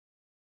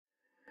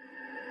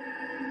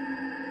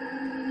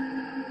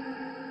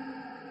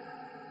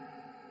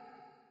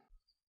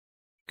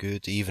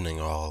Good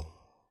evening, all.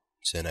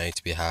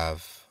 Tonight we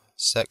have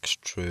 6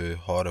 true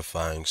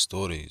horrifying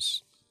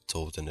stories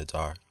told in the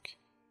dark.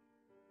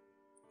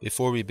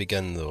 Before we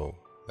begin though,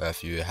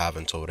 if you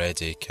haven't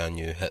already, can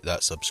you hit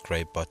that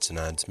subscribe button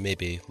and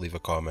maybe leave a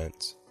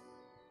comment?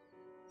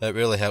 It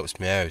really helps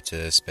me out,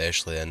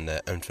 especially in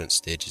the infant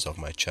stages of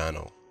my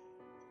channel.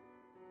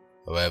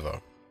 However,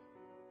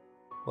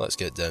 let's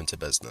get down to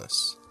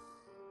business.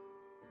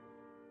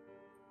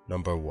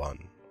 Number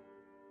 1.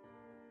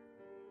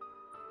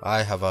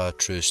 I have a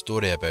true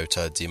story about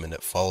a demon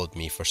that followed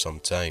me for some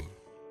time.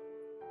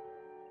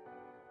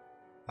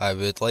 I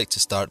would like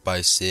to start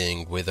by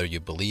saying whether you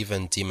believe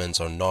in demons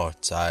or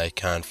not, I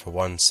can for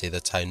one say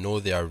that I know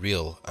they are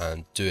real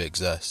and do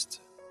exist.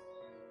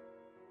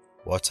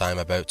 What I am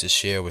about to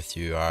share with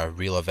you are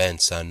real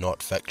events and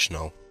not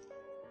fictional.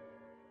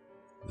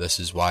 This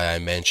is why I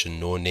mention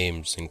no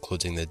names,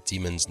 including the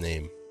demon's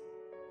name.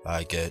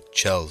 I get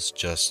chills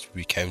just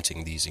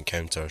recounting these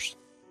encounters.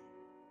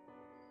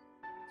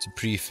 To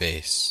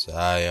preface,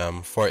 I am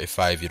a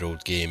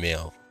 45-year-old gay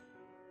male.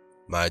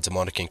 My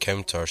demonic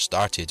encounter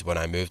started when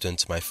I moved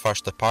into my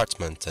first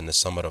apartment in the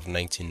summer of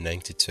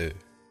 1992.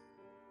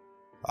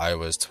 I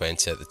was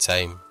 20 at the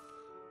time.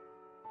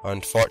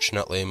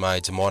 Unfortunately,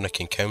 my demonic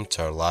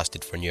encounter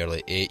lasted for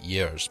nearly 8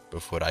 years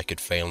before I could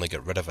finally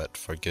get rid of it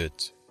for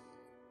good.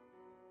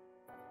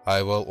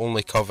 I will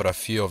only cover a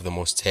few of the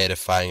most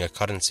terrifying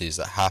occurrences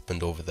that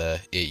happened over the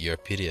 8-year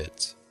period.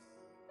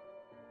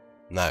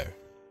 Now,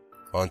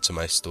 on to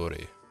my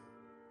story.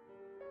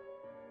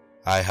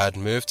 I had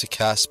moved to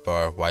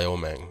Casper,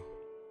 Wyoming,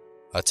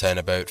 a town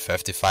about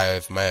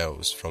 55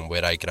 miles from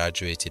where I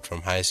graduated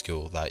from high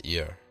school that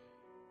year.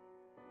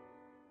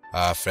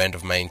 A friend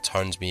of mine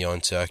turned me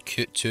onto a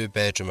cute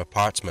 2-bedroom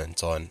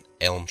apartment on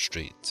Elm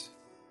Street.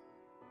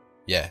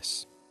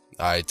 Yes,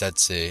 I did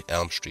say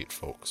Elm Street,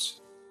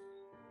 folks.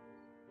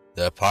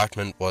 The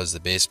apartment was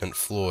the basement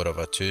floor of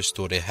a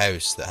 2-story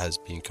house that has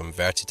been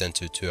converted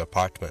into 2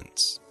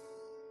 apartments.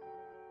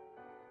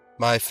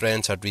 My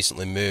friend had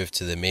recently moved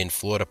to the main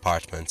floor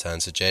apartment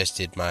and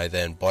suggested my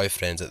then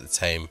boyfriend at the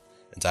time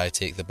and I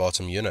take the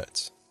bottom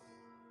unit.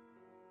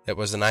 It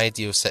was an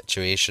ideal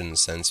situation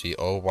since we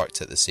all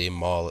worked at the same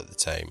mall at the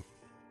time.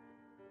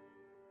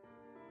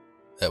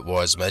 It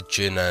was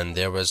mid-June and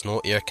there was no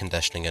air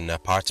conditioning in the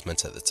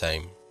apartment at the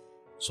time,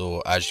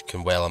 so as you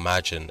can well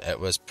imagine, it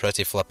was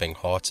pretty flipping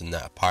hot in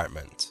that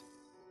apartment.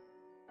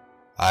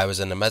 I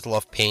was in the middle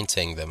of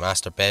painting the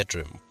master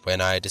bedroom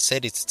when I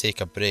decided to take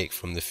a break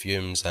from the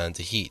fumes and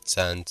the heat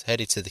and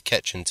headed to the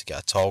kitchen to get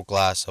a tall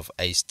glass of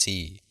iced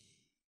tea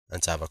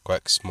and to have a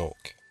quick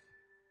smoke.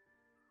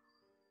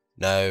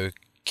 Now,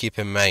 keep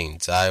in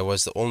mind, I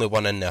was the only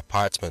one in the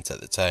apartment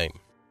at the time,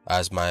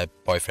 as my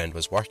boyfriend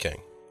was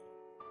working.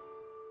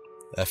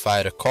 If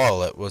I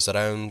recall, it was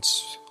around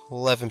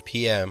 11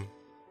 PM,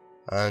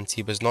 and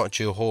he was not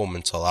due home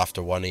until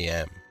after 1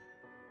 AM,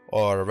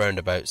 or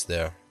roundabouts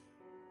there.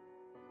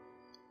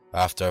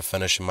 After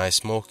finishing my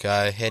smoke,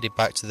 I headed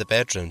back to the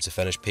bedroom to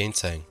finish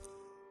painting.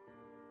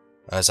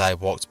 As I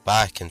walked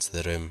back into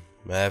the room,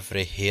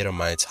 every hair on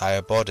my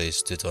entire body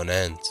stood on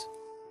end.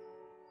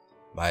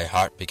 My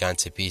heart began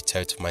to beat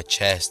out of my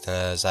chest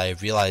as I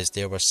realised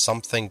there was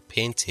something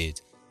painted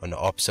on the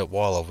opposite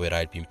wall of where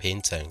I'd been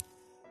painting.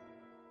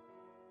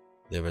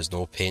 There was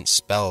no paint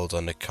spilled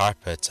on the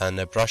carpet and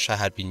the brush I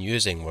had been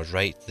using was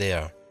right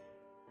there.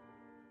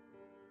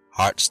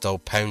 Heart still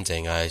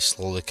pounding, I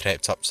slowly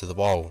crept up to the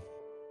wall.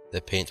 The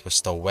paint was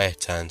still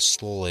wet and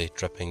slowly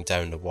dripping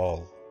down the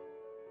wall.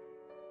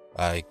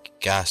 I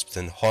gasped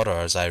in horror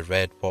as I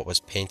read what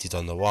was painted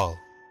on the wall.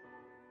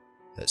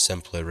 It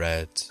simply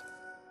read,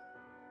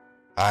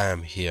 "I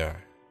am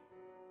here."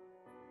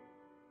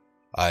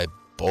 I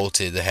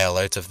bolted the hell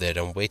out of there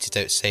and waited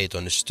outside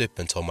on the stoop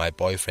until my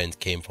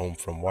boyfriend came home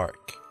from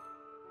work.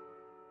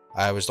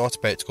 I was not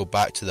about to go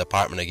back to the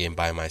apartment again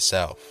by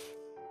myself.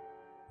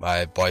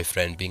 My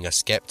boyfriend, being a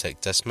skeptic,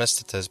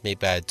 dismissed it as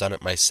maybe I had done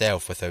it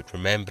myself without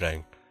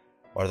remembering,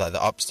 or that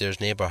the upstairs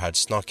neighbour had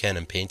snuck in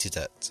and painted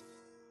it,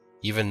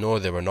 even though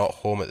they were not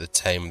home at the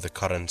time the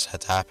occurrence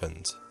had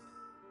happened.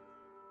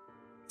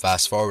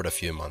 Fast forward a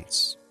few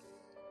months.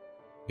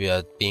 We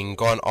had been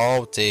gone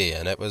all day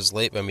and it was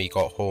late when we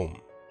got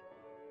home.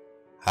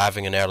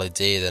 Having an early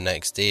day the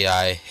next day,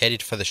 I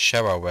headed for the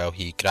shower while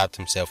he grabbed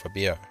himself a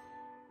beer.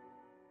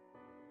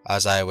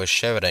 As I was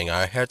showering,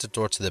 I heard the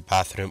door to the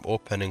bathroom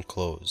open and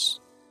close.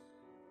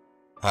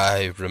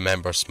 I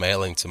remember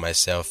smiling to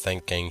myself,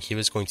 thinking he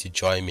was going to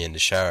join me in the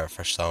shower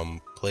for some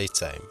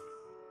playtime.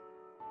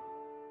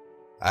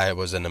 I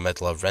was in the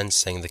middle of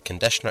rinsing the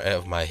conditioner out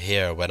of my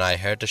hair when I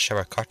heard the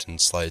shower curtain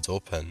slide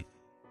open.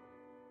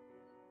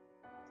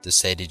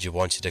 "Decided you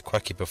wanted a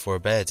quickie before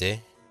bed, eh?"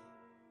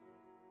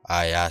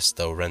 I asked,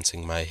 still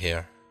rinsing my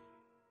hair.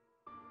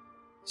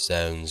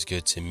 "Sounds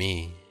good to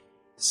me,"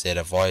 said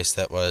a voice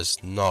that was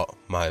not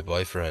my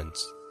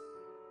boyfriend's.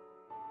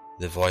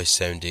 The voice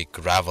sounded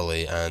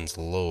gravelly and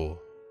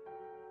low.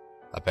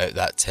 About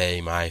that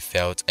time I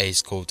felt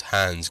ice-cold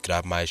hands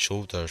grab my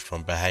shoulders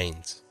from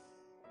behind.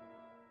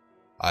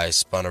 I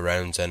spun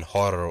around in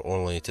horror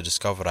only to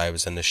discover I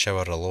was in the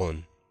shower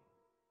alone.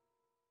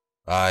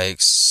 I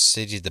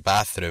exited the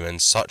bathroom in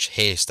such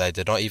haste I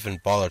did not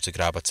even bother to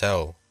grab a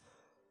towel.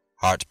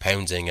 Heart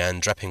pounding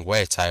and dripping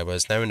wet, I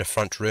was now in the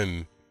front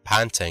room,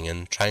 panting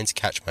and trying to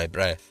catch my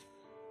breath.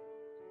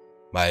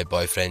 My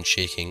boyfriend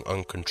shaking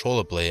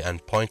uncontrollably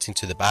and pointing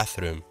to the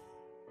bathroom.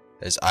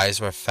 His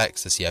eyes were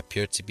fixed as he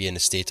appeared to be in a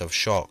state of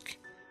shock.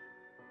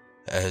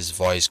 His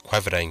voice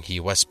quivering, he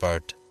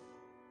whispered,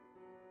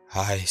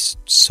 "I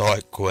saw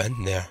it go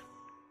in there."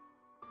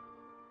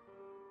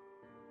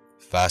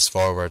 Fast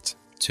forward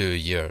 2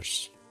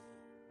 years.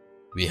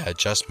 We had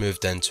just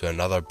moved into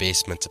another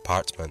basement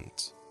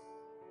apartment.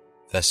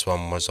 This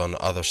one was on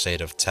the other side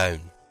of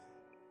town.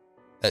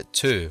 It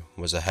too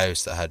was a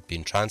house that had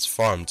been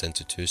transformed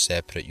into 2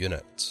 separate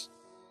units.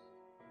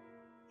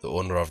 The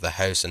owner of the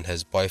house and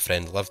his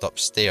boyfriend lived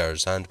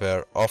upstairs and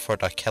were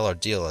offered a killer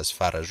deal as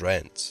far as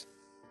rent.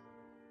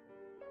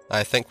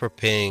 I think we're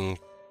paying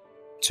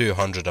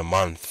 $200 a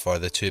month for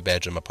the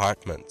 2-bedroom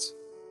apartment.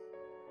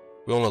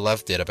 We only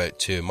lived there about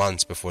 2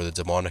 months before the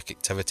demonic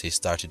activity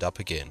started up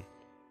again.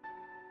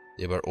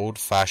 They were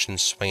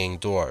old-fashioned swinging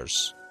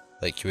doors,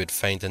 like you would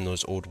find in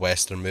those old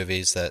western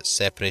movies that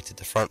separated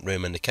the front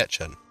room and the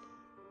kitchen.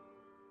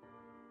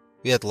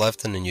 We had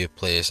lived in the new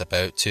place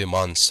about 2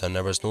 months and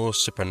there was no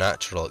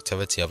supernatural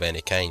activity of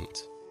any kind.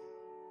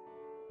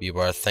 We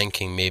were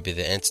thinking maybe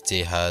the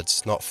entity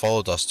had not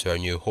followed us to our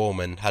new home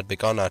and had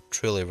begun to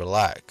truly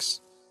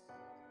relax.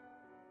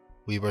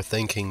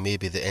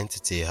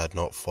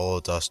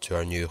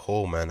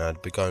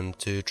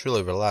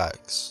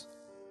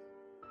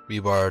 We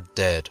were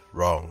dead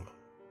wrong.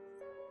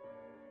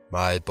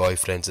 My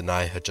boyfriend and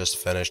I had just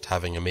finished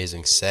having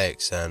amazing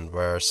sex and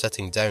were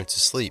sitting down to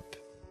sleep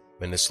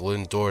when the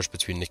saloon doors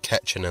between the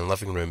kitchen and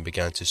living room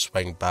began to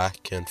swing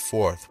back and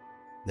forth.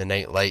 The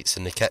night lights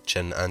in the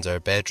kitchen and our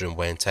bedroom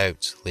went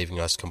out, leaving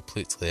us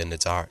completely in the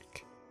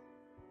dark.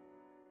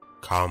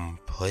 "Come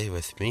play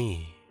with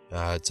me,"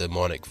 a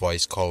demonic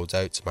voice called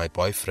out to my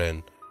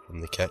boyfriend from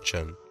the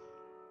kitchen.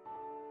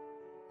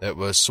 It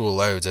was so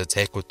loud it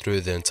echoed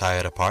through the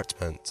entire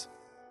apartment.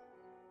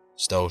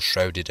 Still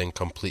shrouded in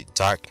complete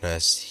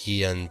darkness,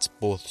 he and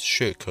both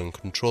shook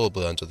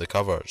uncontrollably under the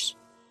covers.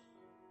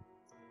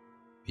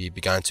 We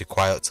began to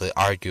quietly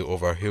argue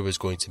over who was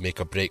going to make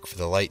a break for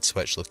the light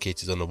switch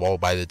located on the wall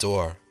by the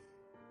door.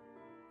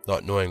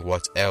 Not knowing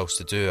what else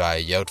to do, I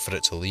yelled for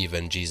it to leave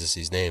in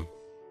Jesus' name.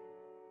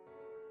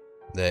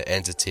 The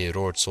entity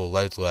roared so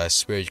loudly I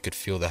swear you could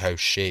feel the house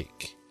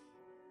shake.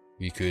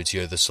 We could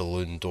hear the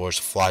saloon doors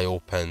fly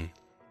open,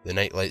 the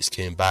night lights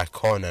came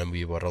back on and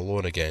we were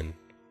alone again.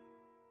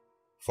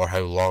 For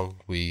how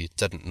long, we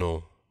didn't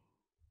know.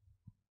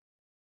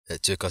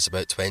 It took us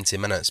about 20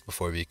 minutes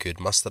before we could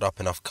muster up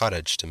enough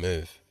courage to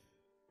move.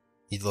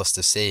 Needless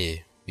to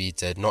say, we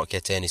did not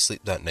get any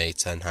sleep that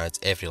night and had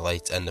every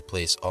light in the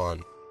place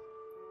on.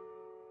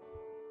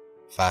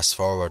 Fast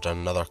forward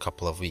another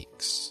couple of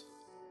weeks.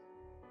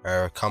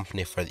 Our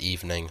company for the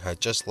evening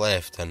had just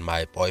left and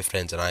my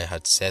boyfriend and I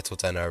had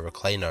settled in our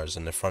recliners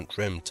in the front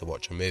room to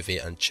watch a movie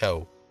and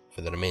chill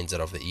for the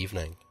remainder of the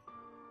evening.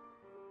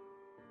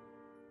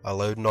 A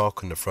loud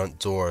knock on the front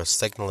door,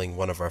 signalling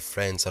one of our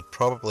friends had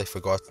probably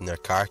forgotten their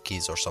car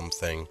keys or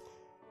something,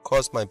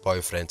 caused my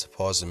boyfriend to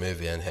pause the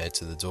movie and head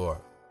to the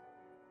door.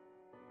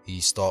 He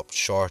stopped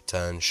short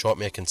and shot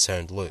me a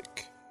concerned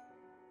look.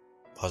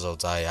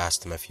 Puzzled, I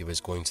asked him if he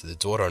was going to the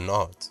door or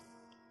not.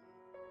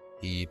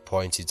 He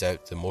pointed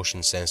out the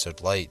motion-censored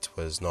light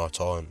was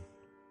not on.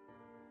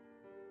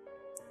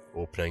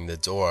 Opening the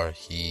door,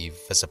 he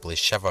visibly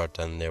shivered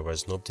and there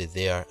was nobody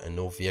there and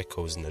no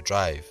vehicles in the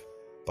drive,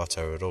 but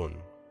our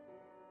own.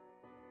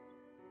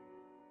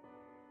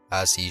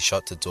 As he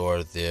shut the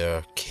door,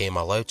 there came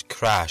a loud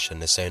crash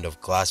and the sound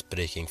of glass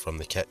breaking from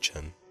the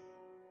kitchen.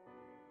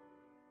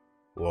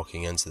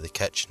 Walking into the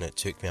kitchen, it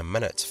took me a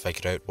minute to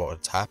figure out what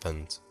had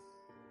happened.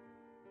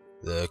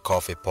 The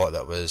coffee pot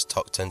that was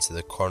tucked into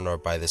the corner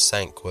by the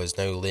sink was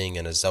now laying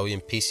in a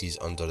zillion pieces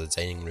under the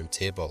dining room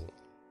table.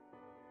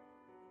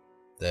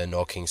 The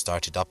knocking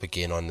started up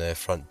again on the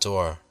front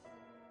door.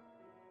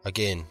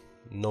 Again,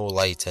 no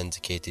light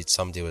indicated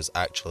somebody was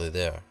actually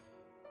there.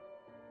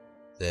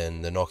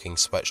 Then the knocking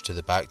switched to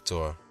the back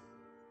door.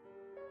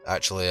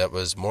 Actually, it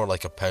was more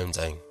like a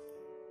pounding.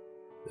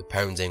 The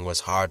pounding was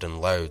hard and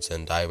loud,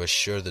 and I was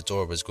sure the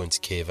door was going to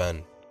cave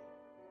in.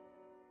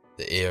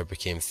 The air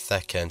became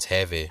thick and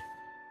heavy,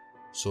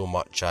 so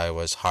much I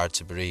was hard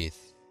to breathe.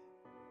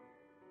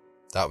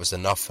 That was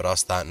enough for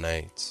us that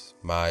night.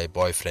 My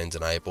boyfriend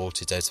and I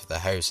bolted out of the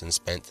house and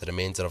spent the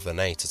remainder of the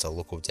night at a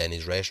local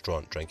Denny's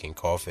restaurant drinking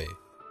coffee,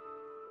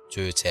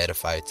 too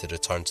terrified to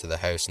return to the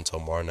house until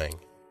morning.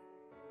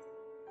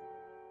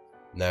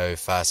 Now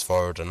fast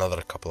forward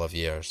another couple of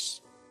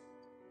years.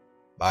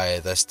 By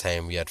this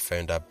time we had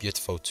found a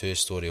beautiful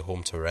 2-story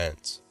home to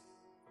rent.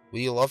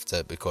 We loved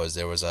it because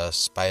there was a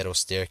spiral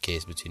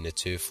staircase between the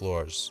 2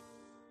 floors.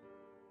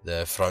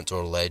 The front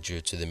door led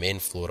you to the main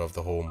floor of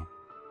the home,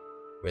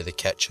 where the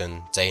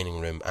kitchen, dining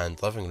room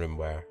and living room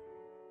were.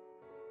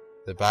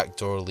 The back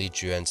door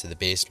leads you into the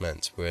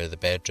basement where the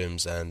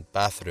bedrooms and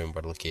bathroom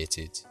were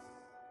located.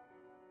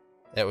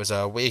 It was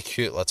a way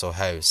cute little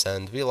house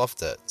and we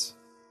loved it.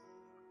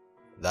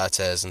 That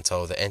is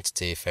until the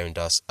entity found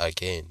us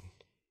again.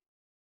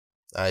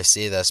 I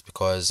say this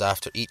because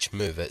after each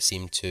move it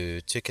seemed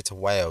to took it a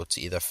while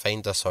to either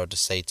find us or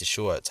decide to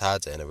show it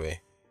had anyway.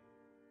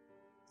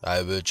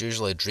 I would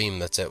usually dream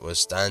that it was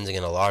standing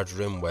in a large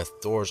room with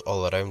doors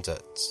all around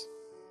it.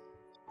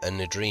 In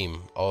the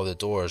dream, all the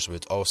doors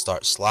would all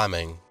start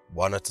slamming,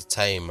 one at a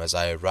time as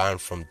I ran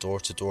from door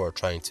to door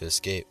trying to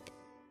escape.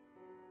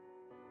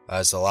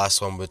 As the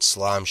last one would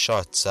slam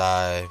shut,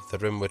 the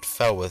room would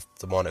fill with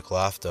demonic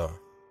laughter,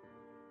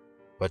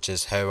 which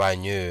is how I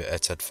knew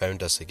it had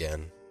found us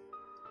again.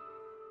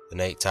 The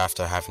night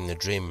after having the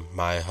dream,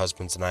 my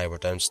husband and I were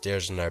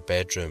downstairs in our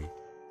bedroom,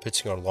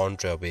 putting our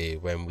laundry away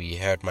when we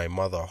heard my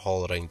mother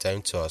hollering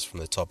down to us from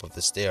the top of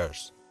the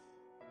stairs,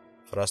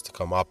 for us to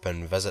come up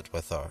and visit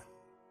with her.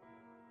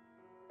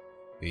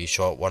 We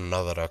shot one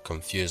another a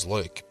confused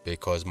look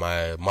because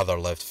my mother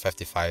lived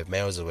 55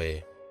 miles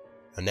away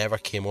and never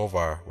came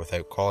over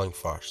without calling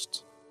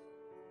first.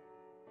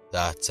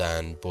 That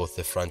and both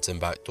the front and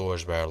back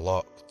doors were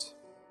locked.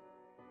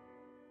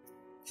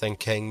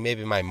 Thinking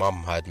maybe my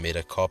mum had made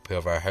a copy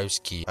of our house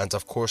key and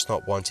of course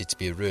not wanting to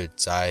be rude,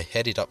 I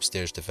headed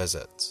upstairs to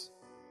visit.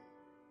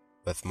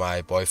 With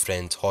my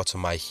boyfriend hot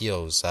on my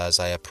heels as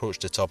I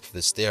approached the top of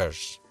the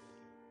stairs,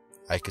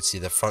 I could see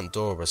the front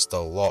door was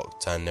still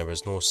locked and there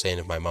was no sign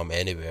of my mum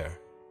anywhere.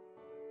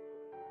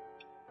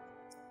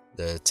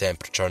 The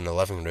temperature in the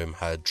living room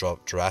had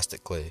dropped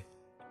drastically,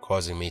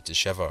 causing me to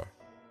shiver.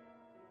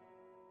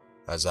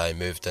 As I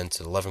moved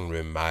into the living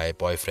room, my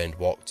boyfriend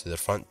walked to the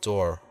front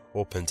door,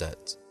 opened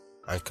it,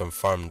 and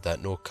confirmed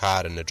that no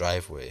car in the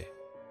driveway.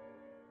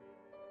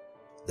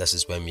 This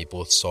is when we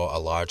both saw a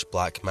large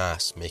black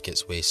mass make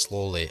its way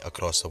slowly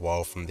across the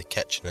wall from the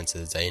kitchen into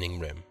the dining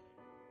room.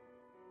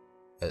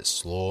 Its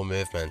slow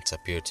movement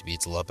appeared to be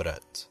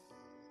deliberate,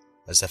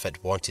 as if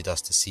it wanted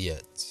us to see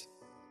it.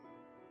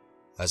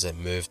 As it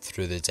moved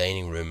through the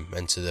dining room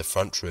into the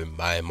front room,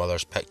 my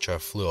mother's picture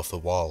flew off the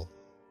wall,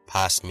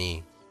 past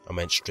me, and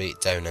went straight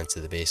down into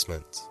the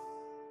basement.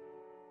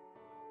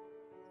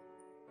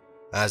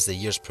 As the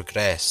years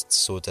progressed,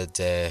 so did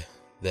the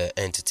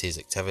entity's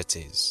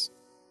activities.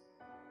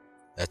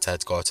 It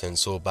had gotten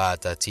so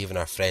bad that even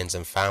our friends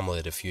and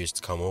family refused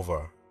to come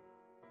over.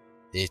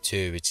 They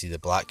too would see the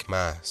black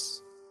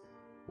mass,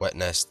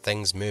 witness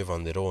things move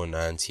on their own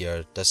and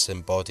hear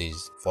disembodied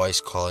voice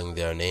calling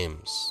their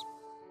names.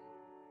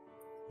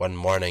 One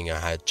morning I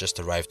had just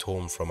arrived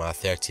home from a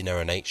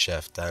 13-hour night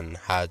shift and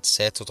had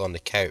settled on the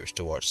couch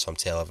to watch some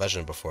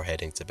television before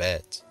heading to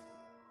bed.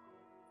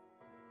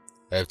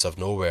 Out of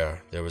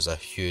nowhere, there was a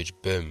huge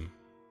boom.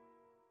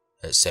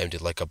 It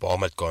sounded like a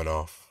bomb had gone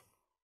off.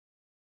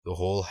 The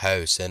whole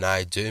house, and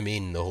I do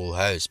mean the whole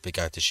house,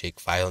 began to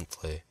shake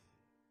violently.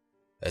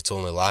 It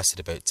only lasted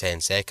about 10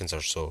 seconds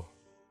or so.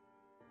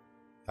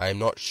 I am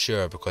not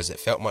sure because it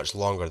felt much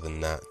longer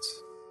than that.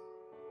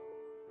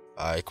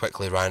 I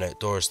quickly ran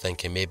outdoors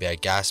thinking maybe a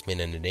gas main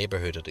in the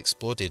neighbourhood had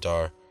exploded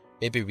or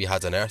maybe we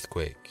had an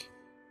earthquake.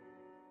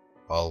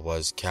 All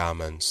was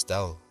calm and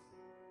still.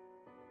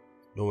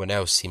 No one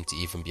else seemed to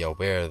even be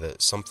aware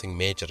that something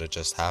major had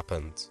just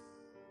happened.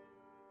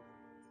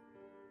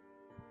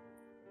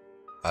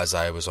 As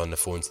I was on the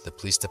phone to the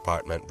police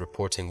department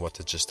reporting what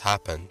had just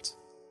happened,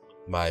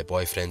 my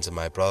boyfriend and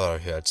my brother,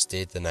 who had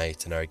stayed the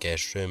night in our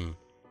guest room,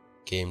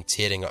 came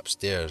tearing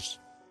upstairs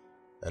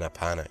in a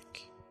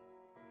panic.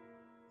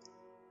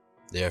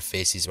 Their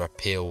faces were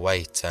pale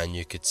white and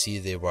you could see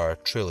they were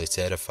truly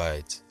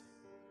terrified.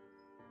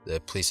 The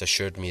police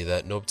assured me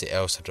that nobody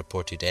else had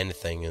reported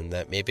anything and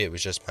that maybe it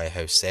was just my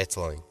house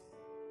settling.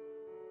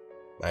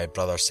 My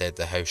brother said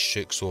the house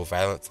shook so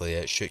violently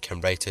it shook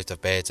him right out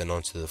of bed and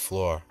onto the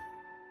floor.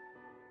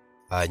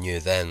 I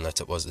knew then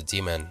that it was the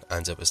demon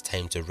and it was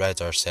time to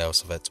rid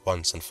ourselves of it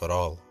once and for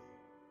all.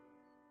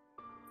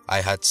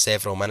 I had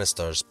several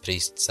ministers,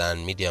 priests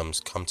and mediums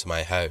come to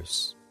my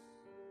house.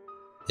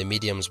 The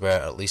mediums were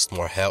at least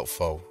more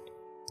helpful.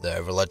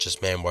 The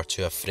religious men were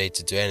too afraid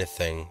to do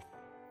anything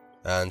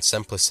and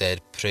simply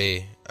said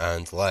pray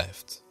and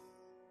left.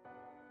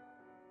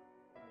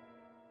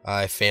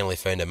 I finally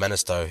found a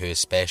minister who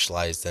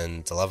specialised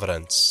in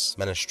deliverance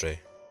ministry.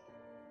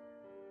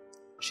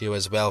 She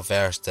was well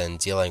versed in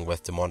dealing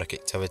with demonic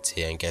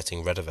activity and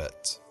getting rid of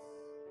it.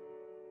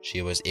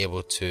 She was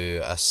able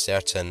to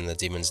ascertain the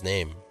demon's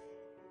name,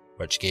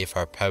 which gave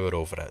her power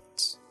over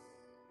it,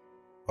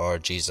 or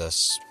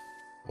Jesus,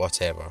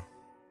 whatever.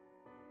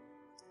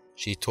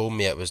 She told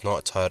me it was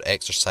not her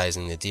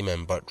exorcising the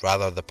demon, but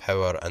rather the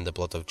power and the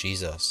blood of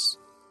Jesus.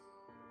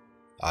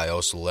 I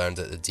also learned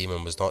that the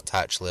demon was not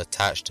actually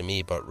attached to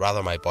me, but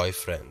rather my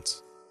boyfriend.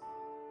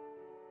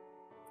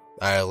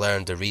 I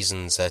learned the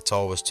reasons it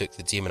always took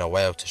the demon a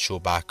while to show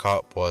back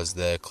up was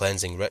the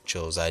cleansing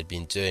rituals I had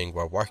been doing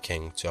were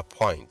working to a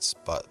point,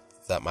 but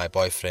that my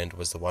boyfriend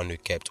was the one who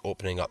kept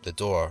opening up the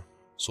door,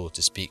 so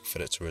to speak,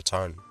 for it to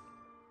return.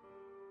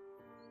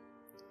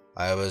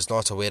 I was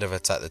not aware of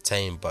it at the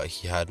time, but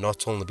he had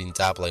not only been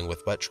dabbling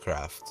with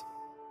witchcraft,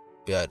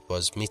 but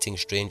was meeting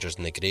strangers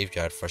in the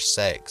graveyard for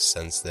sex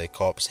since the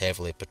cops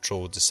heavily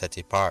patrolled the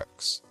city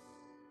parks.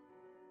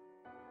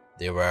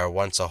 They were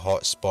once a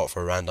hot spot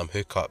for random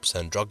hookups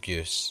and drug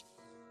use.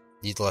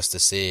 Needless to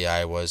say,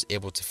 I was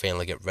able to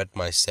finally get rid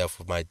myself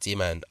of my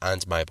demon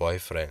and my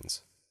boyfriend.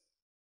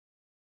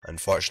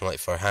 Unfortunately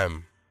for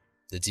him,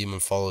 the demon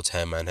followed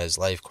him and his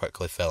life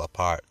quickly fell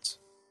apart.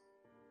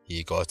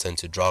 He got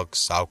into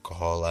drugs,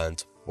 alcohol,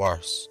 and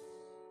worse.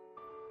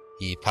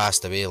 He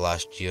passed away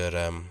last year,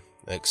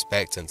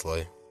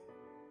 expectantly.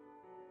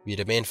 We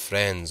remained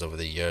friends over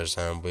the years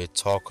and we'd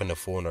talk on the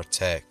phone or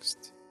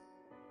text.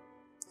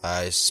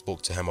 I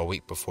spoke to him a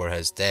week before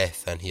his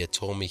death and he had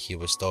told me he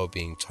was still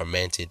being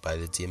tormented by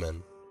the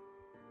demon.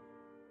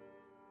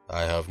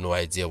 I have no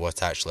idea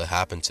what actually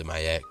happened to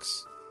my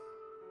ex.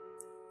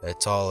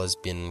 It all has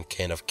been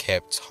kind of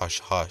kept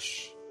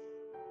hush-hush.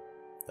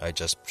 I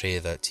just pray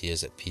that he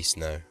is at peace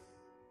now.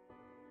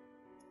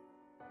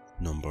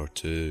 Number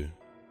 2.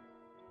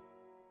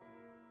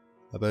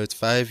 About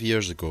 5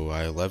 years ago,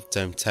 I lived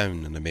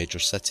downtown in a major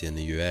city in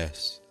the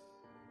US.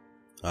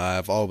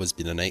 I've always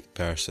been a night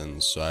person,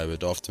 so I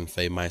would often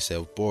find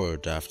myself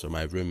bored after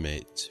my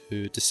roommate,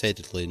 who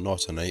decidedly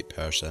not a night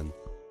person,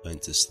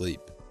 went to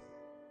sleep.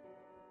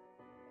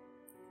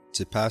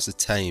 To pass the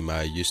time,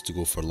 I used to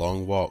go for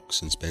long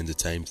walks and spend the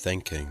time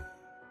thinking.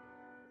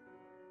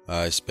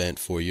 I spent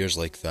 4 years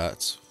like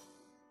that,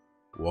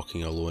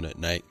 walking alone at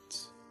night.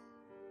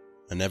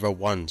 I never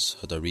once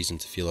had a reason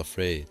to feel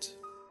afraid.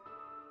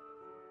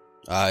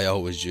 I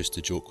always used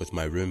to joke with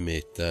my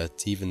roommate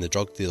that even the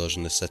drug dealers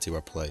in the city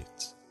were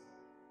polite.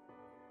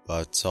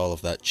 But all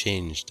of that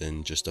changed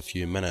in just a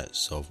few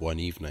minutes of one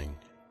evening.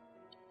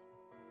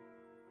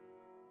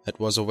 It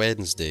was a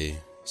Wednesday,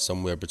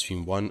 somewhere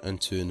between 1 and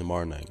 2 in the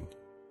morning,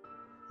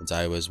 and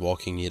I was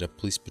walking near a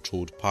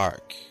police-patrolled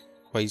park,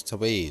 quite a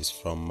ways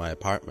from my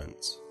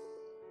apartment.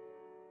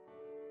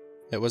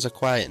 It was a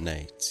quiet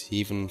night,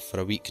 even for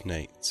a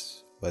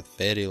weeknight, with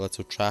very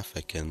little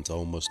traffic and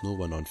almost no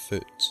one on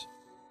foot.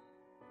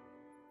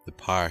 The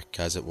park,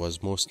 as it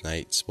was most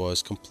nights,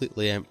 was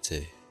completely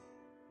empty.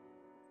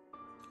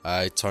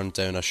 I turned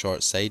down a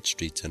short side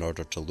street in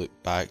order to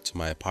look back to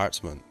my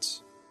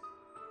apartment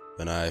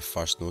when I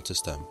first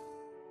noticed him.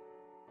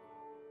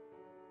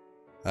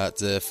 At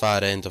the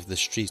far end of the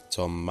street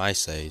on my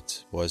side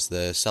was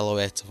the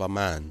silhouette of a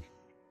man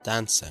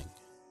dancing.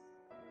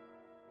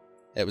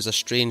 It was a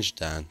strange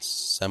dance,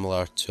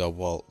 similar to a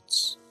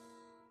waltz,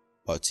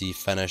 but he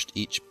finished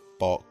each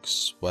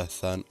box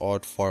with an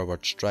odd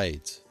forward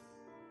stride.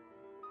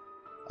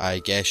 I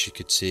guess you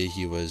could say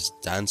he was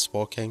dance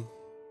walking.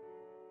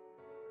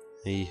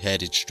 He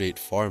headed straight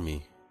for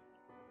me.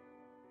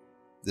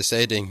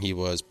 Deciding he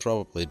was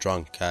probably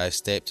drunk, I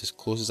stepped as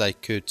close as I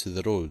could to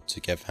the road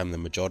to give him the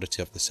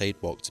majority of the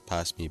sidewalk to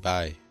pass me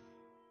by.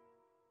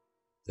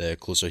 The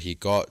closer he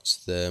got,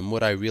 the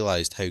more I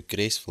realised how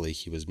gracefully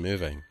he was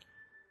moving.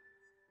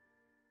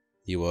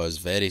 He was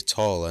very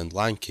tall and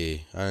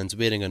lanky and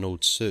wearing an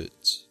old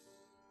suit.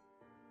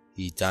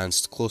 He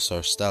danced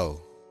closer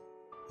still,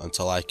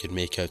 until I could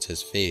make out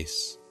his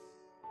face.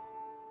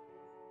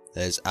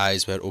 His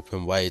eyes were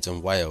open wide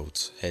and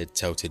wild, head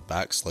tilted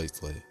back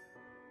slightly,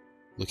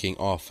 looking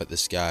off at the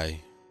sky.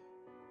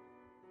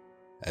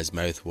 His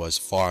mouth was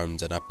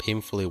formed in a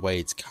painfully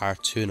wide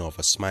cartoon of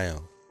a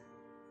smile.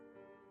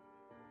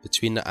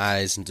 Between the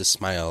eyes and the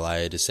smile,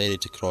 I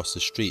decided to cross the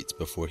street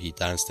before he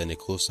danced any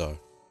closer.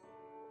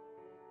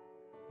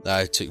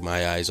 I took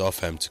my eyes off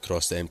him to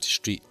cross the empty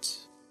street.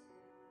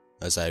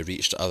 As I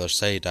reached the other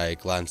side, I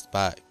glanced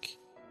back,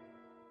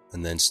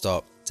 and then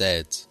stopped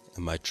dead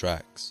in my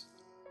tracks.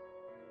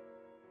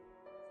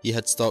 He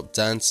had stopped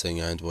dancing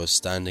and was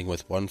standing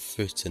with one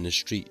foot in the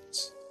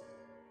street,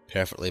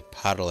 perfectly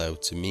parallel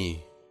to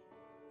me.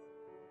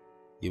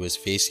 He was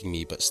facing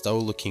me but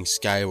still looking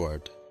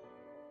skyward,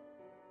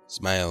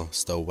 smile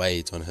still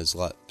wide on his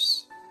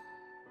lips.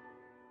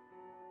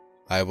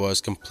 I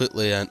was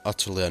completely and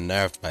utterly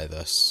unnerved by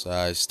this.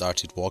 I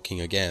started walking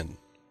again,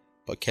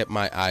 but kept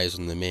my eyes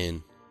on the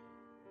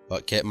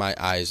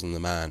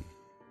man.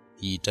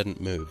 He didn't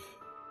move.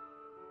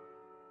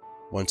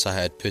 Once I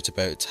had put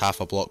about half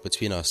a block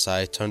between us,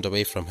 I turned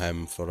away from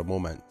him for a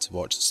moment to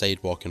watch the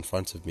sidewalk in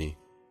front of me.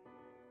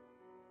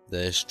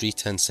 The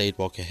street and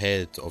sidewalk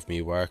ahead of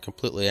me were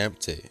completely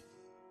empty.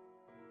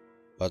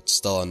 But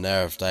still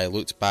unnerved, I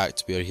looked back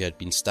to where he had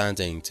been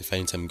standing to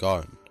find him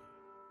gone.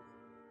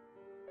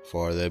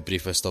 For the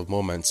briefest of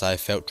moments I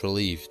felt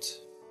relieved,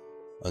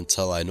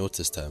 until I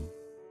noticed him.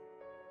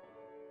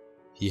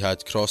 He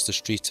had crossed the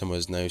street and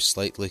was now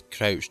slightly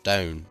crouched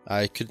down.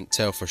 I couldn't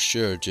tell for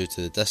sure due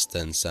to the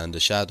distance and the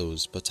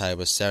shadows, but I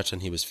was certain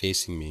he was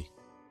facing me.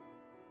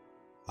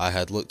 I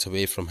had looked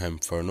away from him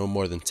for no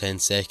more than 10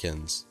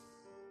 seconds,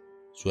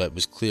 so it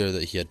was clear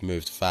that he had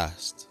moved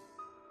fast.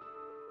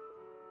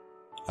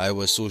 I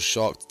was so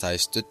shocked that I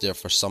stood there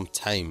for some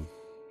time,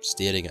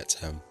 staring at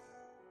him,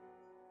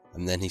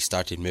 and then he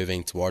started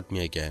moving toward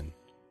me again.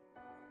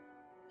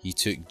 He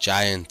took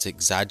giant,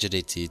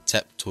 exaggerated,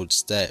 tiptoed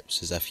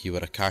steps as if he were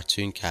a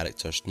cartoon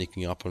character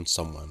sneaking up on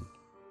someone.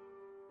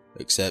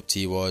 Except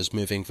he was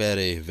moving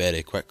very,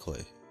 very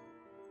quickly.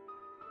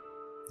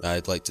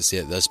 I'd like to say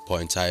at this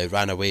point I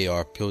ran away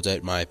or pulled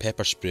out my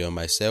pepper spray on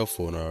my cell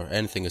phone or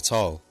anything at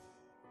all.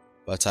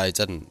 But I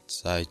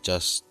didn't. I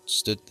just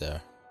stood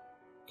there,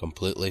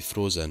 completely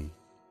frozen,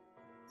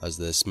 as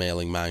the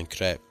smiling man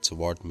crept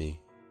toward me.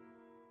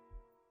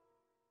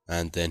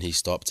 And then he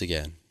stopped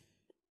again,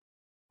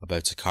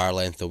 about a car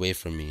length away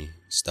from me,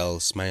 still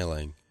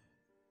smiling,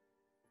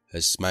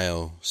 his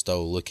smile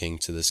still looking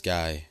to the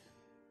sky.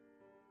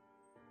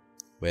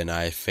 When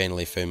I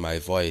finally found my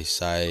voice,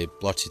 I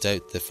blurted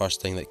out the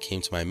first thing that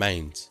came to my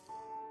mind.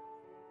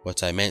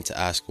 What I meant to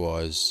ask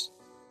was,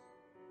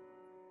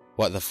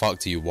 "What the fuck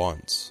do you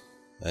want?"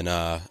 In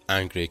a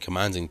angry,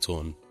 commanding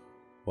tone.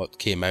 What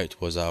came out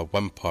was a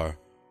whimper.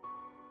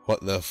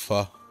 What the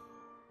fuck?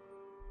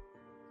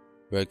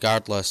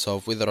 Regardless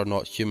of whether or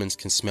not humans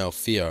can smell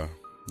fear,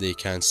 they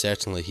can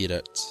certainly hear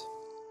it.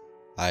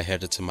 I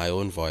heard it in my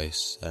own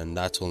voice, and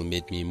that only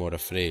made me more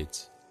afraid.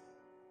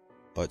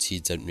 But he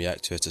didn't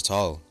react to it at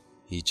all.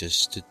 He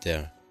just stood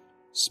there,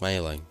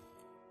 smiling.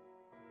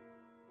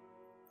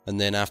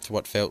 And then after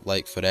what felt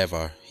like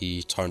forever,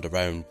 he turned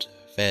around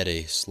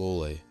very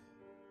slowly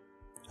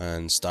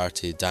and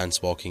started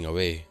dance-walking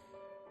away,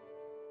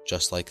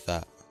 just like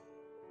that.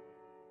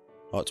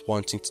 Not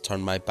wanting to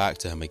turn my back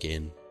to him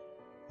again,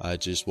 I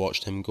just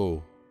watched him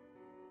go,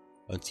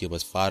 until he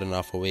was far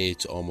enough away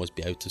to almost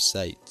be out of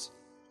sight.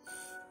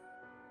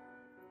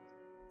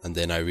 And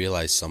then I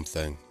realized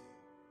something.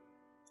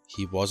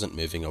 He wasn't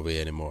moving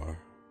away anymore,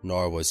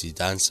 nor was he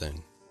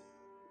dancing.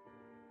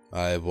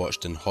 I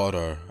watched in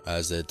horror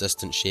as the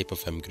distant shape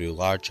of him grew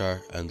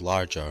larger and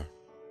larger.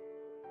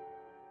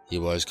 He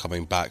was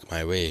coming back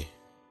my way.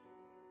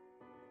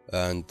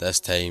 And this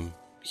time,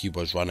 he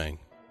was running.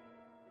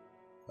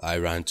 I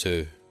ran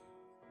too.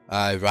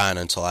 I ran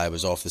until I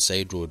was off the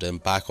side road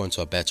and back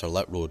onto a better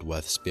lit road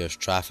with sparse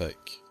traffic.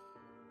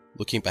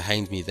 Looking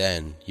behind me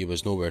then, he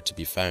was nowhere to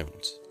be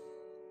found.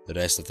 The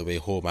rest of the way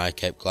home I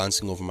kept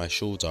glancing over my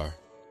shoulder,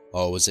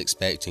 always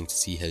expecting to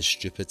see his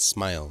stupid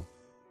smile,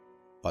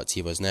 but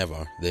he was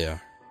never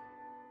there.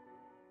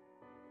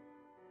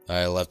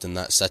 I lived in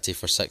that city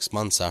for 6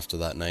 months after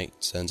that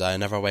night, and I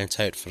never went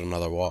out for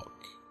another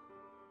walk.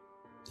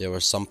 There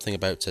was something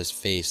about his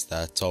face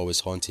that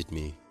always haunted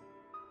me.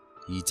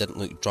 He didn't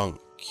look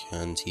drunk,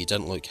 and he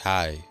didn't look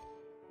high.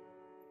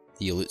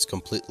 He looked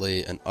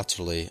completely and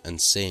utterly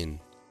insane,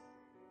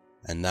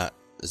 and that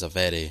is a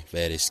very,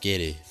 very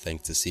scary thing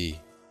to see.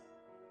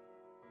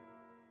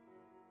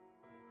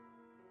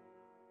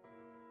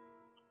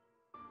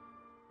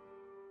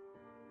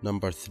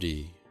 Number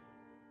 3.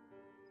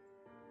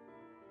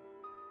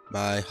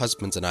 My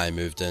husband and I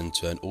moved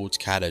into an old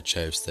carriage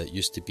house that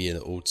used to be in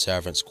the old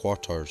servants'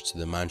 quarters to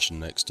the mansion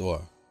next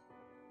door.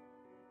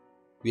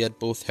 We had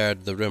both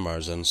heard the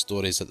rumours and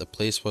stories that the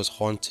place was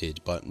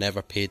haunted but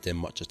never paid them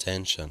much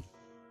attention.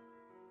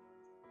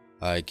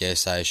 I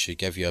guess I should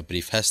give you a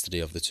brief history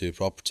of the two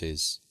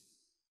properties.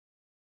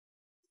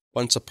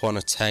 Once upon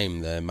a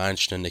time, the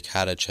mansion and the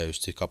carriage house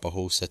took up a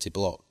whole city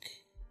block.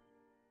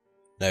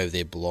 Now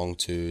they belong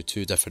to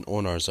 2 different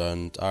owners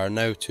and are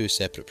now 2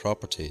 separate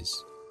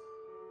properties.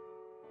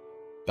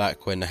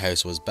 Back when the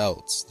house was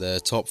built, the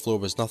top floor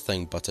was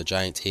nothing but a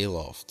giant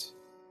hayloft.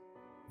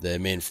 The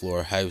main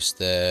floor housed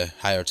the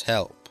hired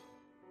help.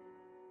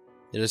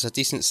 There is a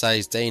decent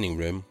sized dining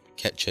room,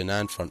 kitchen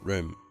and front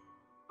room.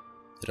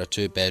 There are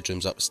 2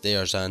 bedrooms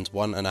upstairs and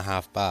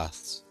 1.5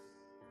 baths.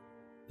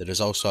 There is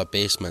also a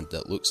basement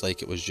that looks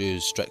like it was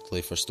used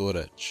strictly for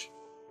storage.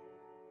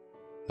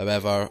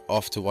 However,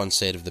 off to one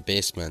side of the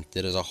basement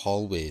there is a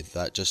hallway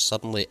that just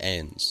suddenly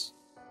ends.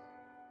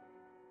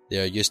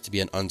 There used to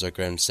be an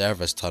underground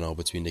service tunnel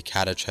between the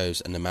carriage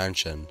house and the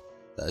mansion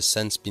that has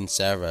since been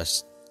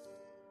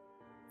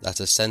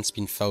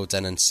filled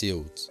in and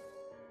sealed,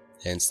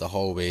 hence the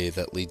hallway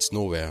that leads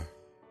nowhere.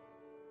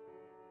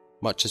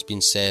 Much has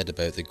been said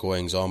about the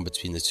goings-on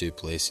between the 2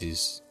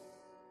 places,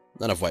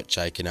 none of which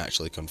I can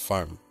actually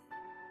confirm.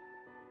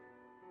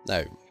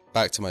 Now,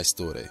 back to my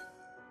story.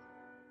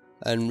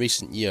 In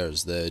recent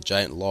years, the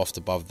giant loft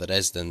above the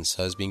residence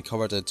has been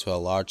converted into a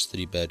large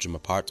 3-bedroom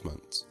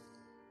apartment.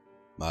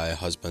 My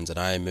husband and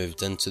I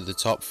moved into the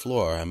top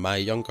floor, and my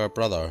younger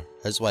brother,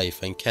 his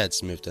wife and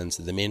kids moved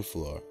into the main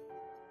floor.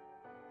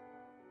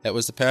 It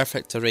was the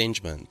perfect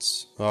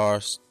arrangement, or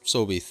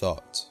so we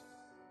thought.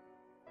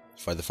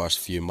 For the first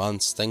few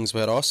months, things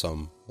were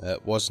awesome.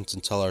 It wasn't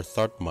until our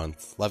 3rd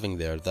month living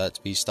there that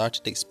we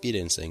started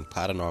experiencing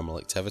paranormal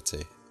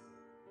activity.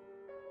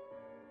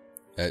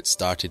 It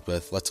started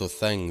with little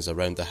things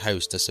around the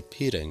house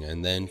disappearing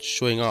and then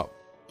showing up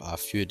a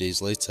few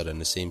days later in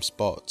the same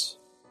spot.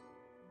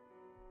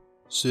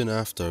 Soon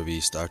after, we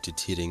started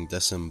hearing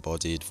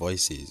disembodied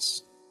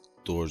voices,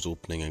 doors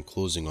opening and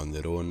closing on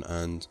their own,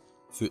 and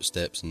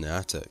footsteps in the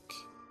attic.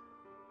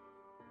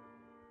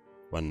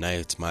 One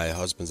night, my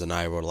husband and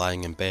I were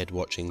lying in bed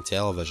watching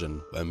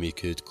television when we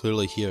could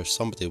clearly hear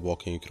somebody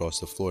walking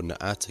across the floor in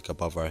the attic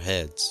above our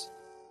heads.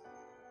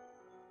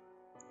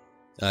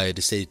 I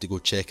decided to go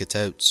check it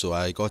out, so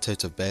I got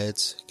out of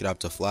bed,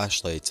 grabbed a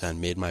flashlight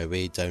and made my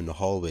way down the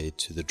hallway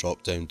to the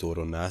drop-down door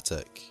on the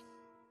attic.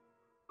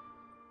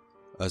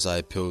 As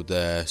I pulled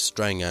the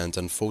string and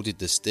unfolded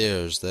the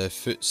stairs, the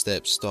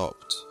footsteps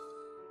stopped.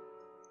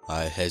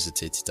 I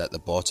hesitated at the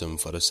bottom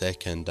for a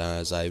second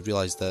as I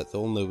realised that the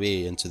only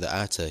way into the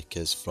attic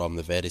is from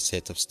the very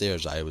set of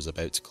stairs I was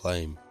about to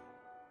climb.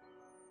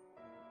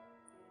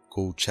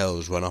 Cold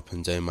chills ran up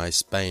and down my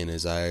spine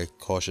as I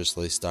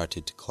cautiously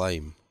started to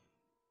climb.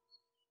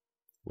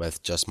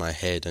 With just my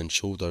head and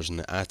shoulders in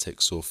the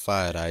attic so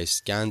far, I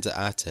scanned the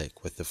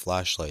attic with the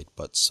flashlight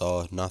but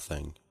saw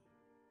nothing.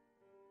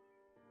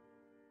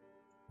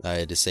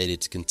 I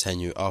decided to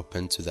continue up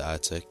into the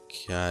attic.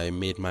 I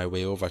made my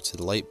way over to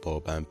the light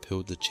bulb and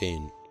pulled the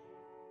chain.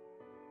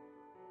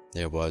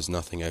 There was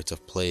nothing out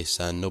of place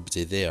and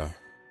nobody there.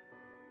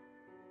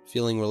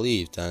 Feeling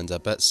relieved and a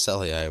bit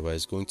silly, I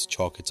was going to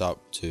chalk it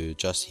up to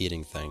just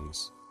hearing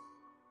things.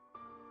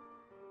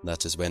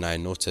 That is when I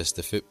noticed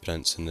the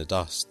footprints in the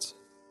dust.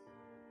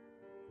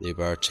 They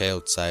were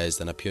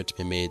child-sized and appeared to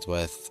be made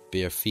with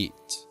bare feet.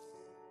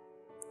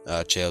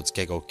 A child's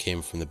giggle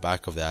came from the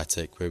back of the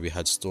attic where we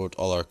had stored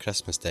all our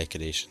Christmas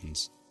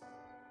decorations.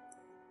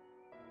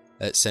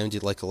 It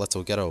sounded like a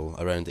little girl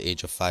around the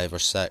age of 5 or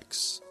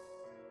 6.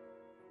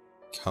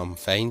 "Come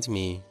find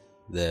me,"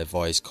 the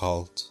voice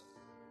called.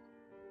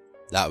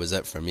 That was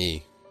it for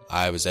me.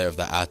 I was out of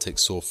the attic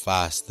so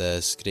fast that I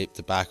scraped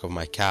the back of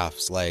my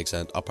calves, legs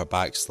and upper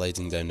back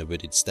sliding down the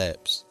wooded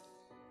steps.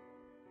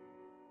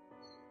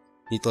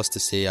 Needless to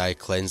say, I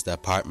cleansed the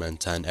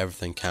apartment and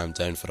everything calmed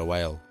down for a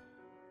while.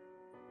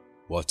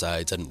 What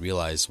I didn't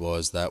realise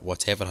was that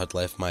whatever had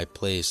left my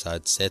place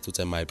had settled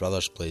in my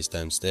brother's place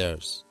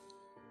downstairs.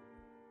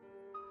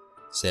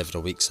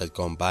 Several weeks had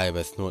gone by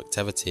with no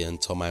activity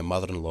until my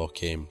mother-in-law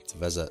came to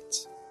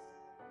visit.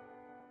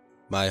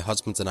 My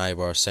husband and I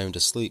were sound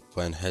asleep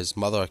when his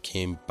mother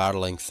came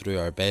barreling through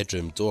our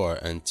bedroom door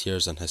in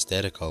tears and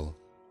hysterical.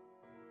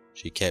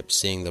 She kept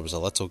saying there was a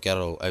little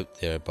girl out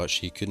there but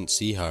she couldn't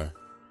see her.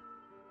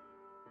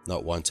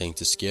 Not wanting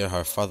to scare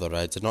her further,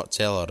 I did not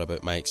tell her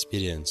about my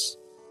experience.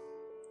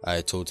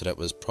 I told her it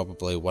was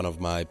probably one of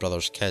my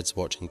brother's kids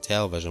watching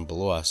television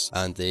below us,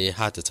 and they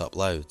had it up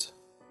loud.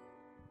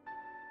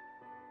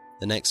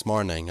 The next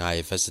morning,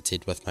 I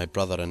visited with my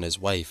brother and his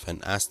wife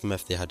and asked them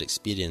if they had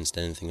experienced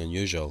anything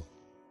unusual.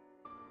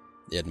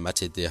 They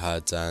admitted they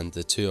had, and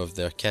the two of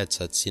their kids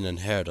had seen and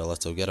heard a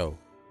little girl.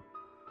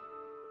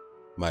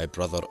 My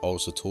brother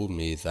also told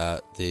me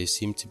that they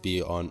seemed to be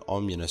an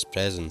ominous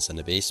presence in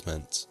the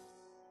basement,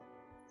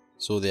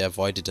 so they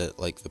avoided it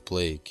like the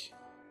plague.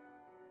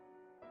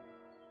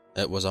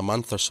 It was a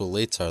month or so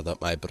later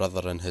that my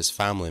brother and his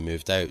family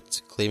moved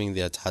out, claiming they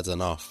had had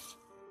enough.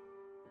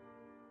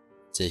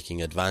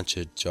 Taking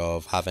advantage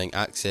of having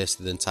access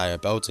to the entire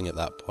building at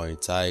that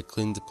point, I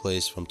cleaned the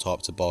place from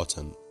top to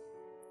bottom.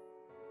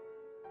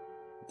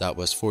 That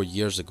was 4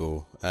 years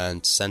ago,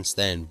 and since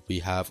then we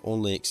have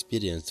only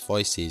experienced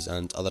voices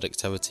and other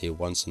activity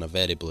once in a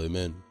very blue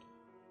moon.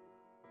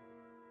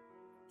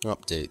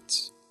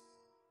 Update.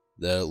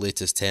 The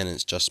latest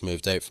tenants just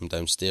moved out from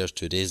downstairs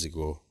 2 days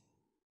ago.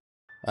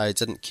 I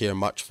didn't care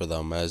much for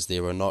them as they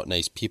were not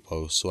nice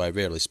people, so I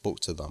rarely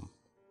spoke to them.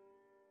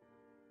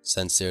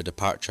 Since their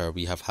departure,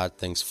 we have had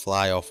things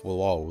fly off the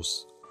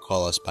walls,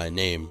 call us by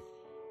name,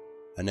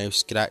 and now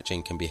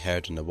scratching can be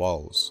heard in the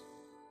walls.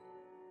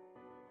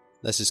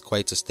 This is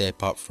quite a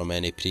step up from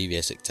any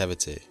previous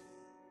activity.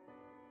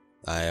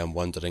 I am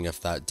wondering if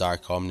that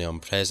dark omnium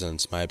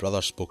presence my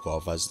brother spoke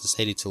of has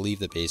decided to leave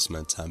the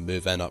basement and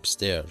move in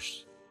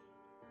upstairs.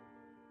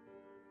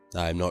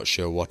 I'm not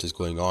sure what is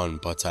going on,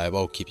 but I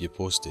will keep you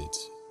posted.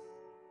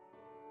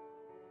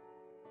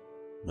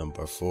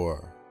 Number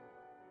 4.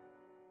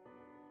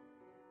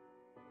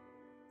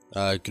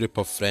 A group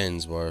of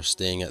friends were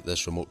staying at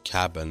this remote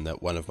cabin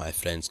that one of my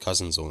friend's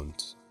cousins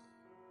owned.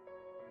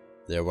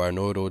 There were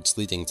no roads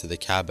leading to the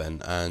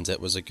cabin, and it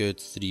was a good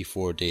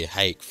 3-4 day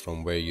hike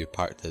from where you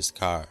parked his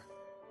car.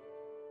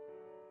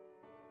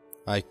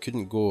 I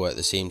couldn't go at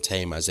the same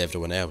time as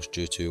everyone else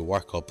due to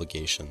work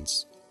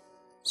obligations,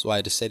 so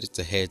I decided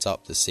to head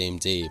up the same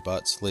day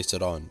but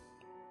later on.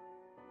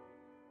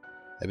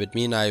 It would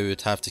mean I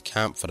would have to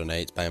camp for a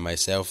night by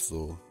myself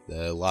though.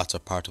 The latter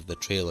part of the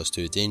trail is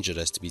too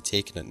dangerous to be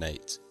taken at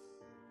night,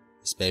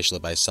 especially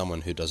by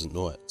someone who doesn't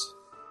know it.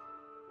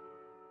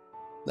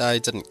 I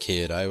didn't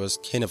care, I was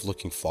kind of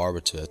looking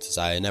forward to it as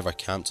I never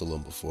camped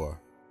alone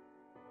before.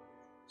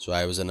 So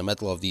I was in the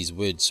middle of these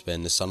woods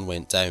when the sun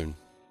went down.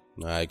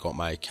 I got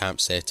my camp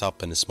set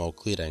up in a small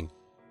clearing,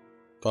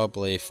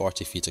 probably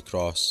 40 feet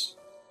across.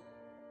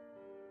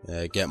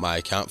 Get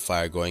my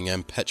campfire going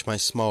and pitch my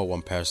small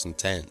one-person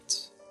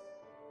tent.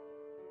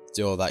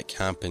 Do all that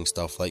camping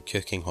stuff like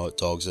cooking hot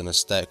dogs on a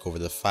stick over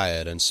the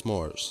fire and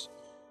s'mores.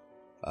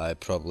 I'd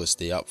probably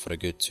stay up for a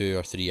good 2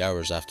 or 3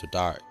 hours after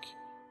dark.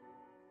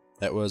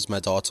 It was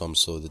mid-autumn,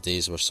 so the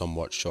days were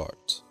somewhat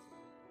short.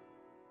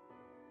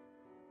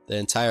 The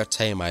entire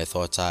time I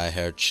thought I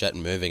heard shit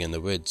moving in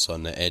the woods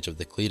on the edge of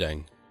the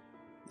clearing.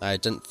 I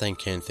didn't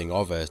think anything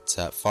of it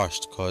at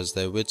first cause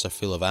the woods are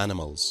full of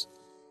animals.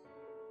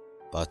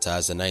 But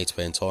as the night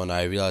went on,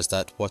 I realised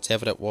that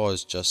whatever it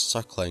was just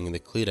circling the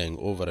clearing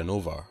over and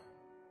over.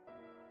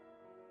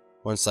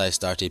 Once I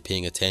started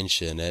paying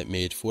attention, it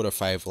made 4 or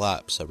 5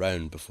 laps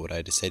around before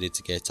I decided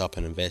to get up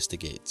and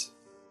investigate.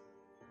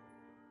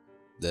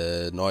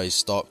 The noise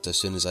stopped as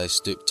soon as I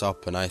stooped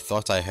up and I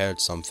thought I heard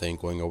something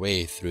going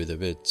away through the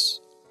woods.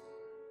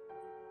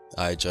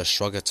 I just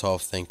shrugged it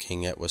off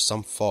thinking it was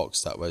some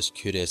fox that was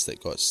curious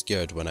that got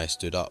scared when I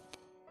stood up.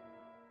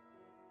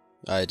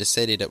 I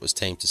decided it was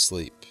time to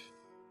sleep,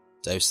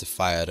 douse the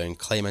fire and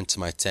climb into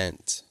my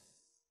tent.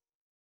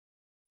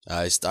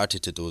 I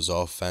started to doze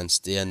off and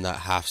stay in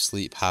that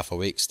half-sleep,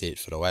 half-awake state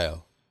for a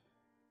while.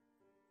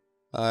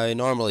 I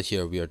normally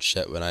hear weird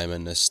shit when I'm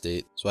in this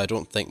state, so I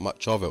don't think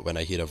much of it when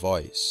I hear a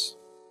voice.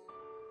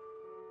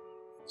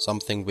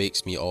 Something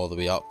wakes me all the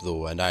way up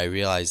though, and I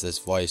realise this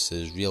voice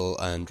is real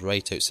and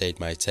right outside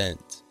my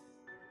tent.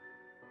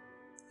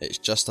 It's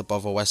just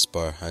above a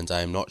whisper, and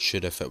I am not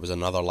sure if it was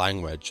another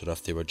language or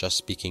if they were just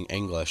speaking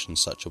English in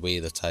such a way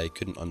that I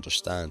couldn't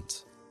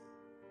understand.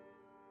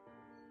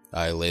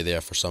 I lay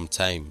there for some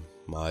time,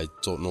 I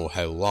don't know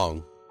how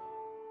long,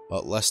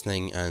 but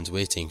listening and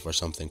waiting for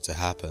something to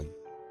happen.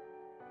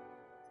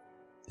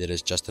 There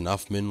is just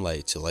enough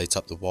moonlight to light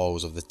up the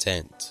walls of the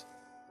tent,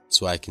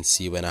 so I can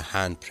see when a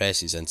hand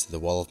presses into the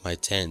wall of my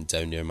tent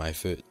down near my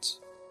foot.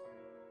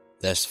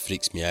 This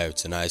freaks me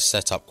out and I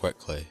sit up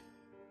quickly.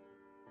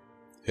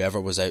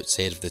 Whoever was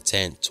outside of the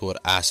tent tore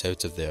ass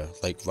out of there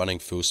like running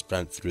full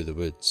sprint through the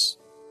woods.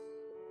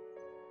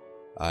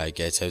 I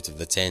get out of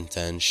the tent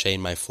and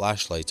shine my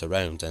flashlight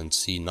around and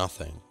see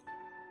nothing.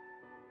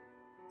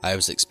 I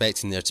was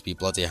expecting there to be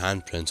bloody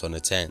handprint on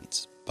the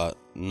tent, but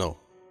no.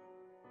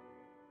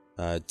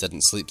 I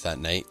didn't sleep that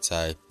night.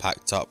 I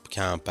packed up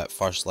camp at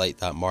first light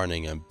that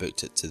morning and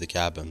booked it to the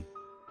cabin.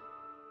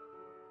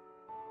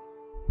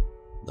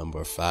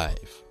 Number 5.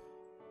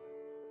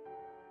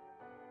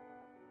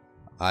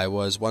 I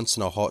was once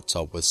in a hot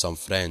tub with some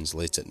friends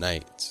late at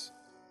night.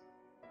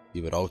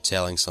 We were all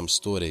telling some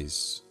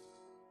stories.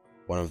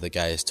 One of the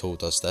guys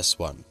told us this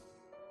one.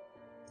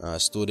 A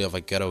story of a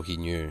girl he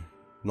knew.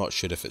 Not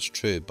sure if it's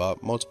true,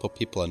 but multiple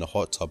people in the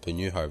hot tub who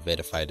knew her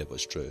verified it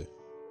was true.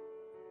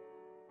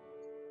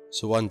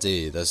 So one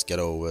day, this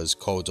girl was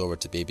called over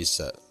to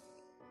babysit.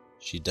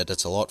 She did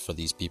it a lot for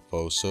these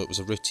people, so it was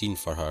a routine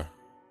for her.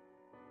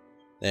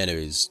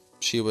 Anyways,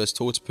 she was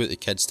told to put the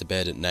kids to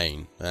bed at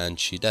 9, and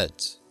she did.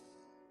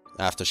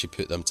 After she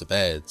put them to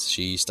bed,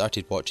 she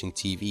started watching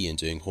TV and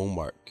doing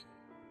homework,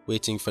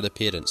 waiting for the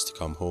parents to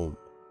come home.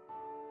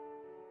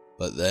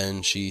 But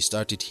then she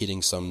started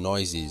hearing some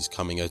noises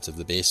coming out of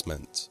the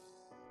basement,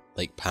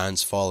 like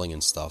pans falling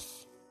and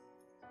stuff.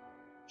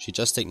 She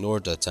just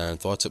ignored it and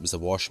thought it was the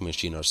washing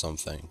machine or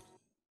something.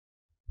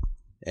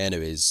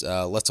 Anyways,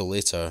 a little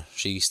later,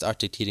 she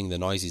started hearing the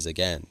noises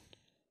again,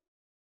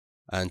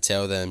 and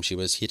tell them she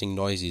was hearing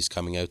noises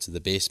coming out of the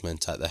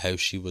basement at the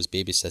house she was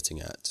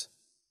babysitting at.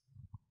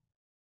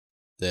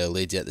 The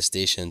lady at the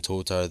station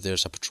told her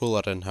there's a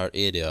patroller in her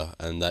area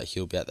and that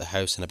he'll be at the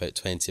house in about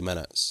 20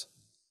 minutes.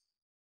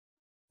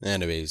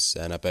 Anyways,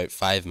 in about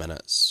 5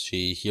 minutes,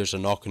 she hears a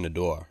knock on the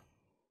door.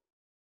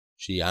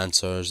 She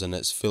answers and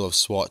it's full of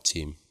SWAT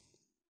team.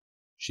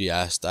 She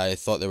asked, I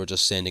thought they were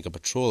just sending a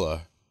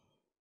patroller,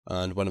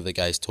 and one of the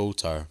guys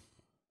told her.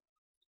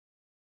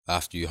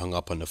 After you hung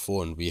up on the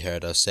phone, we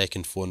heard a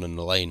second phone on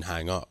the line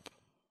hang up.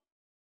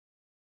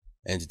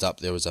 Ended up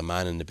there was a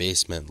man in the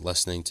basement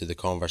listening to the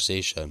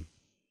conversation.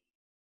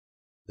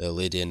 The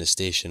lady in the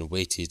station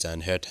waited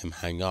and heard him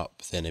hang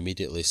up, then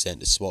immediately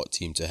sent the SWAT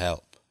team to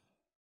help.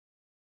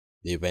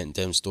 They went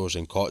downstairs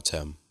and caught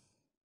him.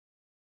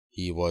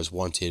 He was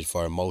wanted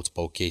for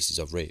multiple cases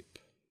of rape.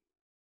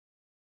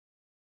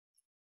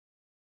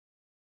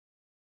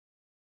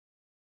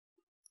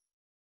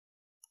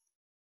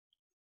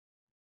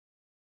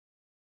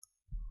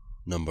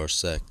 Number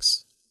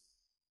 6.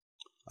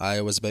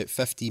 I was about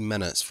 15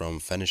 minutes from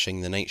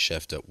finishing the night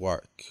shift at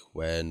work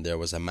when there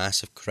was a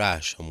massive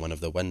crash on one of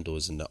the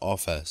windows in the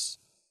office,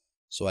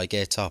 so I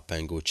get up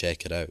and go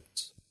check it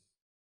out.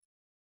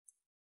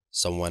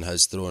 Someone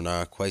has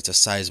thrown quite a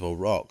sizable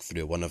rock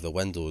through one of the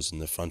windows in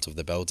the front of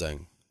the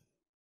building.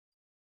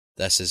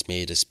 This is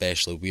made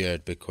especially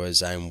weird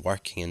because I'm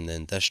working in the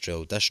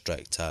industrial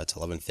district at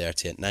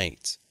 11:30 at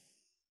night,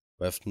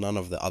 with none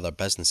of the other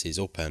businesses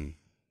open.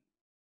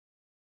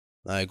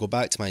 I go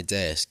back to my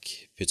desk,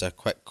 put a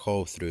quick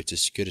call through to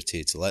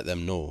security to let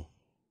them know,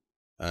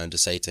 and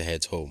decide to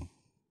head home.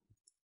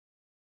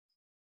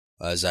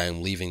 As I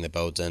am leaving the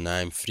building, I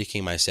am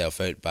freaking myself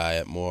out by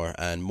it more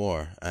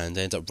and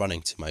end up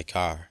running to my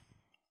car.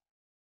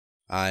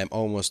 I am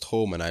almost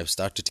home and I've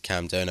started to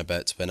calm down a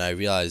bit when I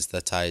realised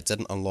that I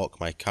didn't unlock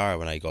my car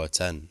when I got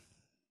in.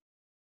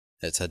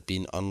 It had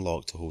been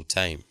unlocked the whole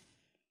time.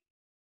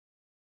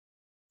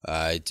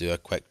 I do a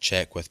quick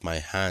check with my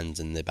hand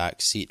in the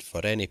back seat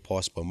for any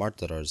possible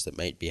murderers that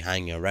might be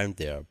hanging around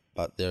there,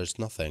 but there's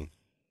nothing.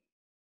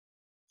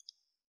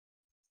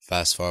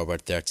 Fast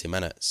forward 30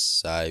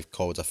 minutes, I've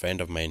called a friend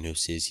of mine who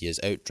says he is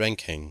out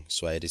drinking,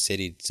 so I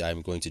decided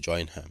I'm going to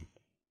join him.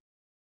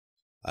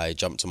 I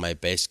jump on my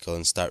bicycle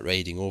and start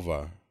riding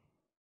over.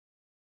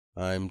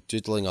 I'm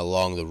doodling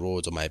along the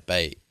road on my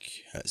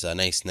bike. It's a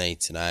nice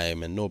night and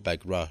I'm in no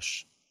big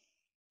rush,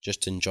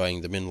 just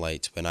enjoying the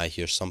moonlight when I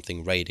hear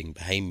something riding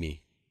behind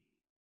me.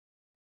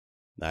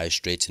 I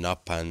straighten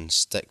up and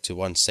stick to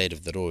one side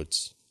of the road.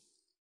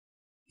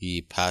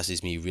 He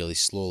passes me really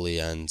slowly,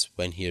 and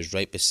when he is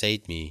right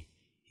beside me,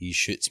 he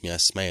shoots me a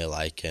smile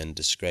I can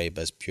describe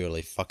as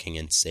purely fucking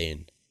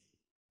insane.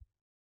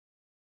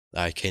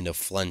 I kind of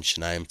flinch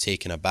and I am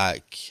taken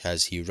aback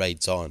as he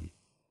rides on.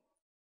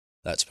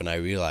 That's when I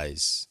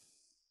realise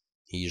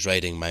he's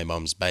riding my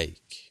mum's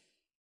bike.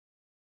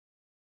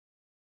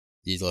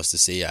 Needless to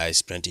say, I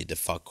sprinted the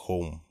fuck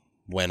home.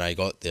 When I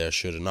got there,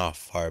 sure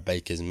enough, her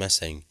bike is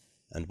missing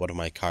and one of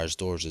my car's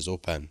doors is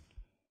open.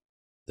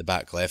 The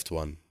back left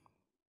one.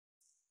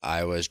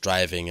 I was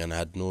driving and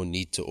had no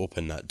need to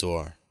open that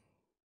door.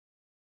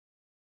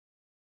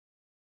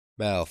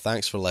 Well,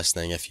 thanks for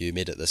listening if you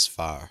made it this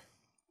far.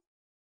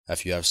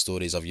 If you have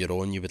stories of your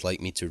own you would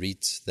like me to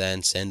read,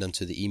 then send them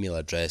to the email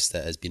address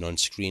that has been on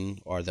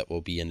screen or that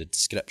will be in the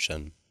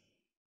description,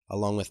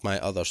 along with my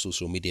other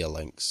social media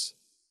links.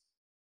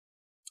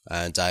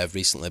 And I have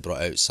recently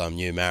brought out some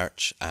new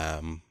merch,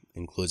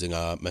 including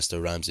a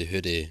Mr. Ramsay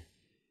hoodie,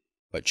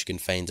 which you can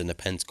find in the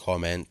pinned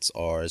comment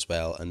or as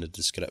well in the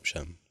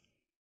description.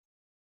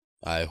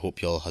 I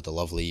hope you all had a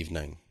lovely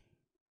evening.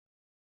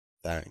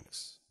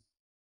 Thanks.